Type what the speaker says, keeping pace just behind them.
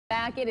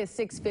back. It is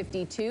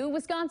 6:52.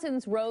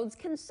 Wisconsin's roads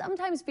can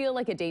sometimes feel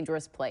like a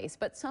dangerous place,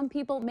 but some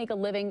people make a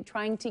living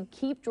trying to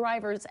keep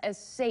drivers as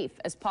safe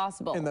as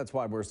possible. And that's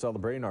why we're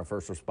celebrating our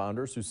first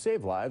responders who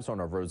save lives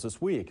on our roads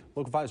this week.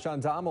 Local 5's John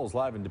Dommel is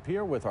live in De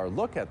Pere with our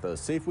look at the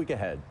safe week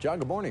ahead. John,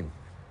 good morning.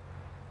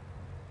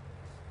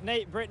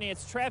 Nate, Brittany,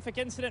 it's Traffic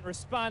Incident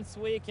Response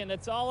Week, and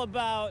it's all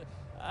about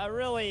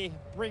really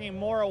bringing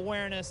more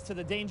awareness to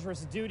the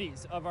dangerous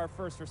duties of our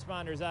first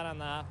responders out on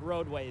the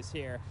roadways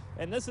here.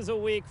 And this is a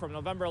week from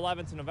November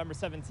 11th to November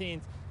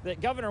 17th that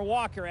Governor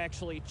Walker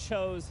actually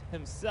chose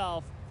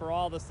himself for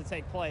all this to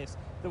take place.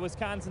 The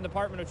Wisconsin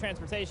Department of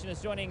Transportation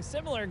is joining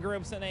similar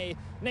groups in a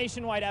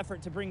nationwide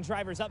effort to bring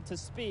drivers up to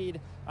speed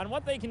on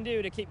what they can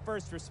do to keep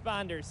first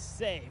responders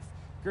safe.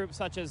 Groups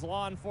such as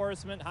law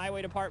enforcement,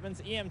 highway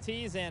departments,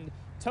 EMTs, and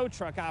tow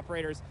truck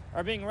operators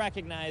are being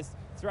recognized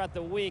throughout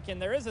the week.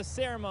 And there is a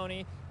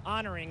ceremony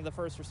honoring the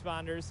first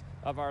responders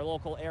of our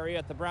local area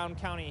at the Brown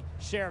County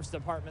Sheriff's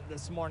Department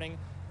this morning.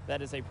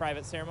 That is a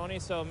private ceremony,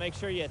 so make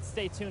sure you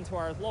stay tuned to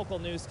our local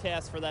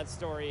newscast for that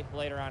story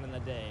later on in the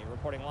day.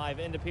 Reporting live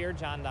in De Pere,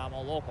 John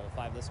Dommel, Local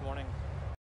 5 this morning.